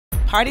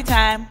Party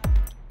time,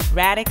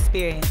 rad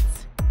experience.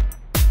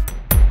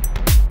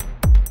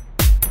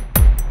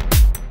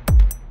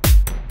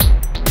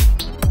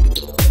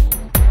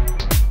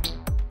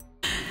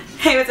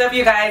 Hey, what's up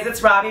you guys?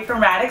 It's Robbie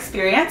from Rad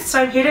Experience.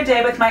 So I'm here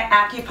today with my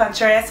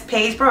acupuncturist,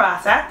 Paige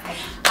Bourassa.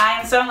 I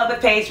am so in love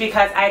with Paige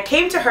because I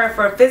came to her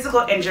for a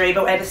physical injury,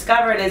 but what I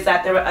discovered is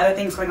that there were other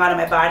things going on in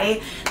my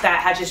body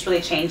that had just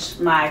really changed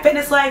my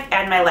fitness life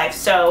and my life.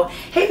 So,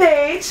 hey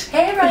Paige!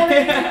 Hey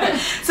Robbie!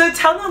 So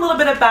tell me a little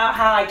bit about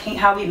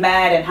how we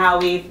met and how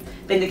we've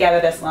been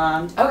together this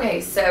long.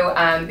 Okay, so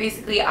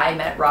basically I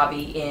met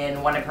Robbie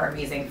in one of her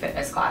amazing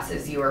fitness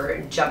classes. You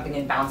were jumping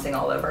and bouncing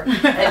all over.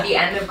 And at the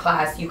end of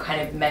class, you kind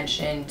of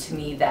mentioned to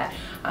me that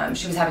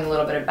she was having a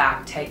little bit of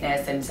back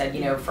tightness and said,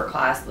 you know, for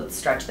class, let's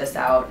stretch this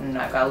out, and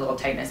I've got a little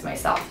tightness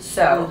myself.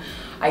 So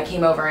I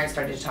came over and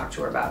started to talk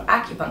to her about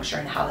acupuncture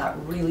and how that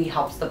really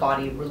helps the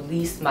body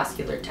release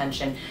muscular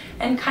tension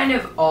and kind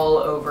of all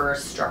over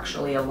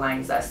structurally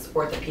aligns us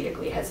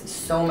orthopedically. Has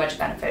so much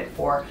benefit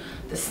for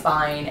the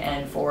spine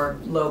and for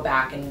low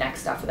back and neck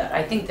stuff that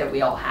I think that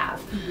we all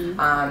have.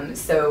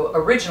 So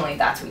originally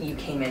that's what you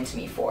came into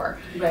me for.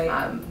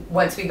 Right.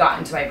 Once we got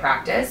into my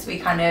practice, we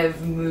kind of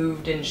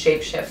moved and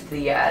shape-shift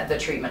the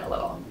treatment a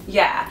little.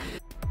 Yeah.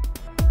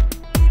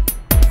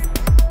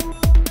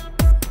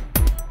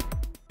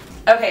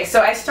 Okay, so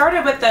I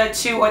started with the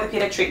 2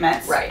 orthopedic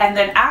treatments. Right. And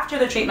then after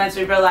the treatments,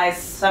 we realized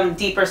some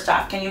deeper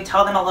stuff. Can you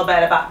tell them a little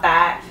bit about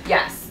that?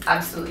 Yes,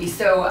 absolutely.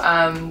 So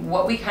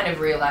what we kind of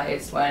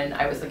realized when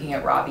I was looking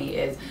at Robbie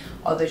is,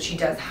 although she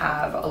does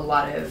have a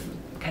lot of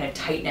kind of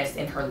tightness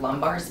in her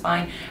lumbar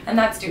spine, and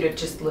that's due to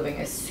just living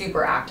a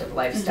super active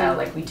lifestyle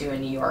like we do in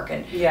New York,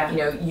 and you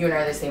know, you and I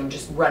are the same,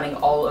 just running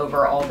all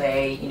over all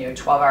day, you know,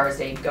 12 hours a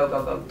day, go,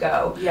 go, go,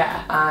 go.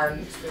 Yeah.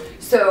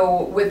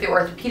 So with the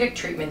orthopedic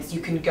treatments,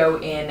 you can go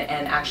in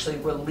and actually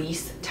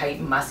release tight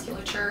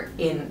musculature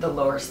in the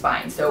lower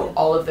spine. So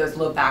all of those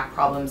low back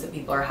problems that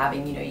people are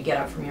having, you know, you get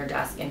up from your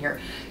desk and you're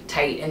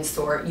tight and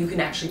sore, you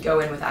can actually go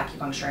in with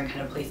acupuncture and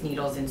kind of place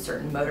needles in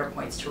certain motor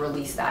points to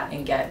release that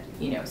and get,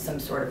 you know, some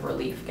sort of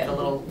relief, get a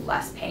little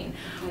less pain.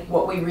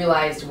 What we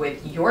realized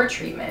with your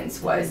treatments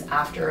was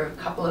after a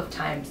couple of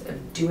times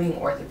of doing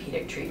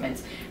orthopedic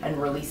treatments and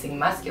releasing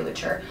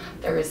musculature,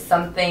 there was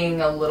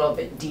something a little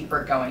bit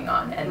deeper going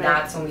on, and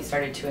that's when we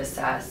started to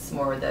assess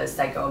more the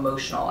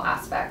psycho-emotional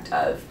aspect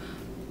of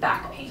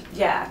back pain.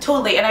 Yeah,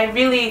 totally. And I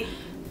really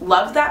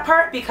loved that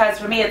part because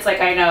for me it's like,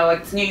 I know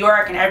it's New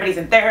York and everybody's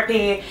in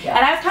therapy, and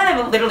I was kind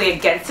of literally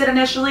against it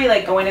initially,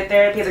 like going to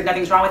therapy is like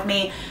nothing's wrong with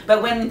me,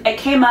 but when it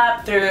came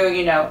up through,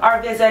 you know, our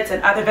visits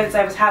and other visits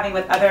I was having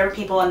with other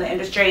people in the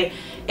industry,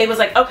 it was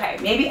like, okay,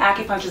 maybe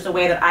acupuncture is a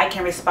way that I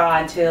can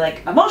respond to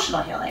like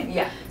emotional healing.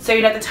 Yeah. So,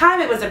 you know, at the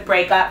time it was a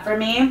breakup for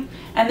me,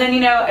 and then, you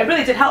know, it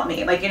really did help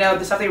me, like, you know,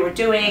 the stuff that we were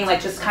doing,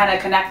 like just kind of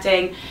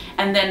connecting,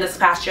 and then this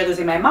past year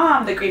losing my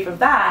mom, the grief of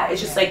that, it's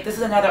just like, this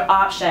is another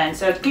option.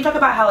 So can you talk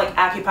about how like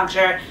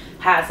acupuncture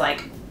has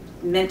like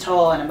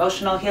mental and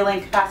emotional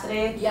healing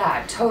capacity?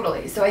 Yeah,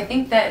 totally. So I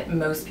think that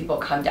most people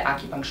come to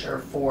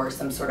acupuncture for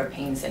some sort of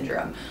pain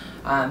syndrome.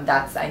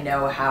 That's, I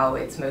know, how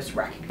it's most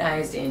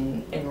recognized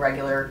in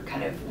regular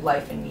kind of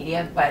life and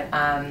media, but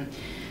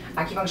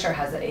acupuncture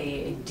has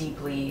a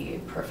deeply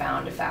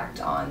profound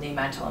effect on the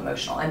mental,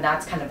 emotional, and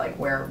that's kind of like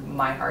where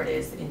my heart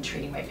is in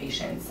treating my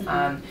patients.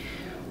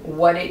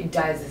 What it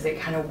does is it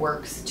kind of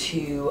works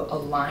to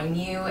align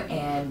you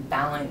and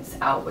balance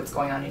out what's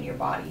going on in your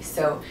body.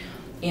 So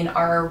in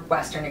our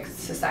Western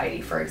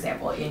society, for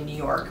example, in New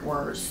York,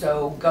 we're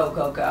so go,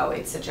 go, go.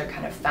 It's such a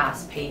kind of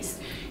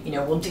fast-paced, you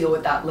know, we'll deal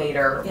with that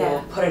later,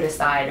 we'll put it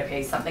aside,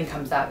 okay, something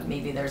comes up,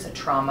 maybe there's a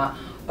trauma,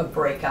 a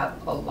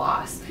breakup, a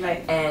loss.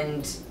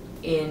 And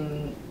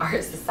in our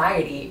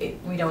society,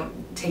 we don't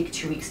take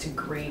 2 weeks to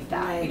grieve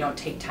that. We don't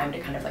take time to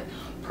kind of like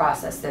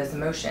process those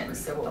emotions.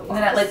 So and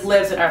then it like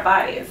lives in our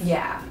bodies.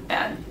 Yeah.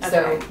 And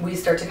so we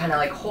start to kind of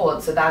like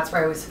hold. So that's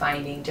where I was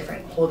finding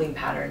different holding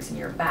patterns in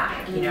your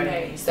back. You know what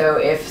I mean? So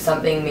if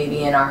something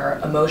maybe in our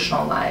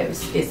emotional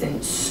lives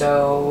isn't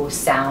so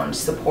sound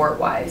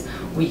support-wise,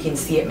 we can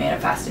see it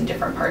manifest in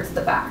different parts of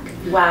the back.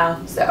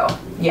 Wow. So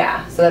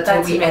yeah. So that's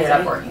what we ended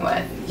up working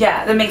with.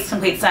 Yeah, that makes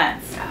complete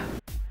sense. Yeah.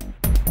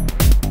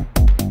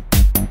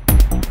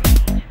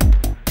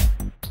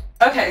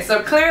 Okay,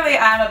 so clearly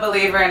I'm a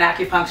believer in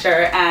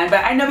acupuncture,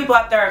 but I know people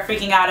out there are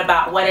freaking out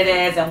about what it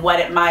is and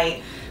what it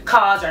might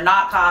cause or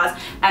not cause.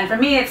 And for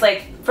me, it's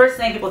like, first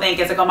thing people think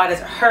is like, oh my, does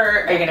it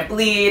hurt? Are you gonna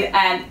bleed?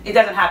 And it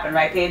doesn't happen,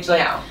 right, Paige?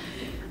 Like, no.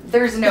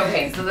 There's no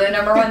pain. So the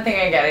number one thing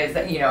I get is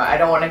that, you know, I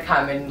don't want to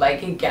come and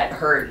like get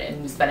hurt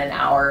and spend an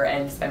hour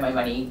and spend my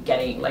money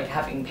getting like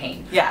having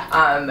pain. Yeah.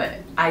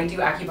 I do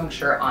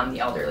acupuncture on the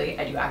elderly.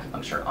 I do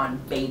acupuncture on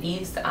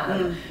babies.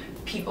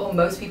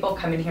 Most people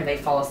come in here, they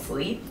fall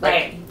asleep.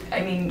 Like, I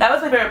mean, that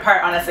was my favorite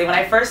part, honestly. When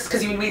I first,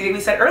 because we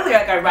said earlier,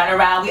 like I run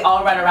around, we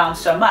all run around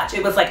so much.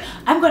 It was like,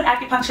 I'm going to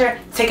acupuncture,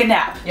 take a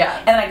nap. Yeah.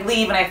 And then I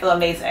leave and I feel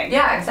amazing.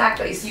 Yeah,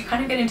 exactly. So you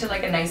kind of get into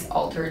like a nice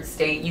altered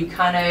state. You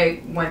kind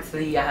of, once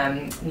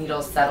the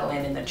needles settle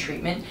in the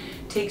treatment,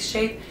 takes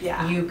shape,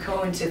 Yeah. you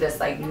go into this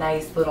like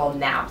nice little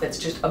nap that's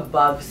just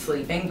above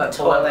sleeping but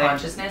below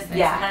consciousness. And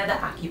it's kind of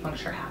the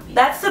acupuncture happy.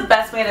 That's the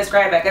best way to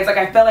describe it. It's like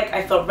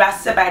I feel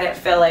rested, but I didn't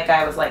feel like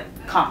I was like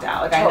conked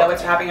out. Like I know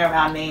what's happening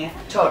around me.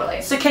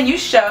 Totally. So can you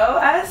show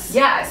us?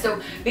 Yeah,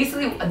 so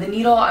basically the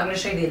needle, I'm going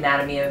to show you the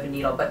anatomy of a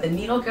needle, but the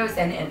needle goes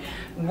in and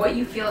what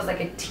you feel is like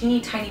a teeny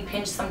tiny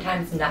pinch,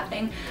 sometimes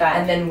nothing.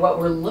 And then what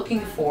we're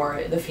looking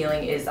for, the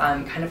feeling is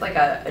kind of like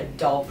a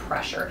dull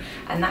pressure.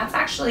 And that's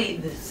actually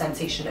the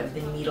sensation of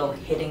the needle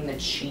hitting the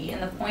chi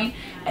in the point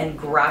and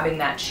grabbing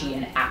that chi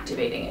and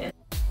activating it.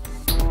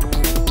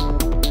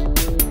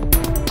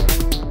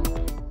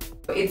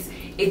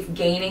 It's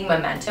gaining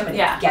momentum and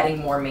it's getting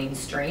more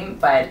mainstream,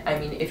 but I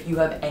mean, if you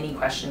have any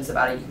questions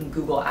about it, you can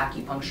Google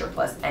acupuncture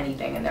plus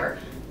anything, and there are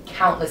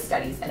countless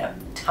studies and a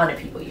ton of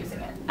people using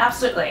it.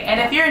 Absolutely. And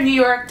if you're in New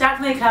York,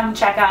 definitely come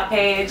check out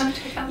Paige. Come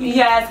check out me.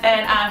 Yes,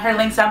 and her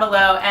link's down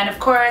below. And of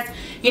course,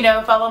 you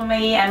know, follow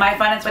me and my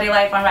fun and sweaty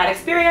life on Rad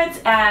Experience.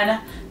 And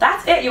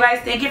that's it, you guys.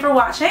 Thank you for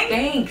watching.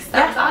 Thanks.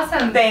 That was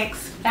awesome.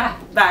 Thanks. Yeah.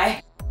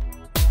 Bye.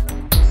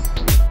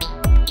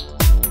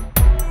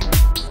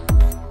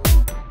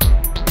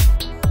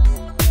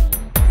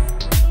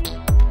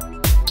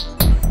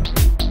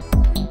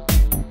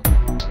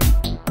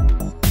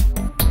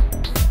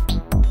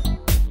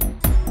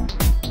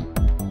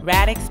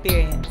 Rad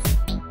Experience.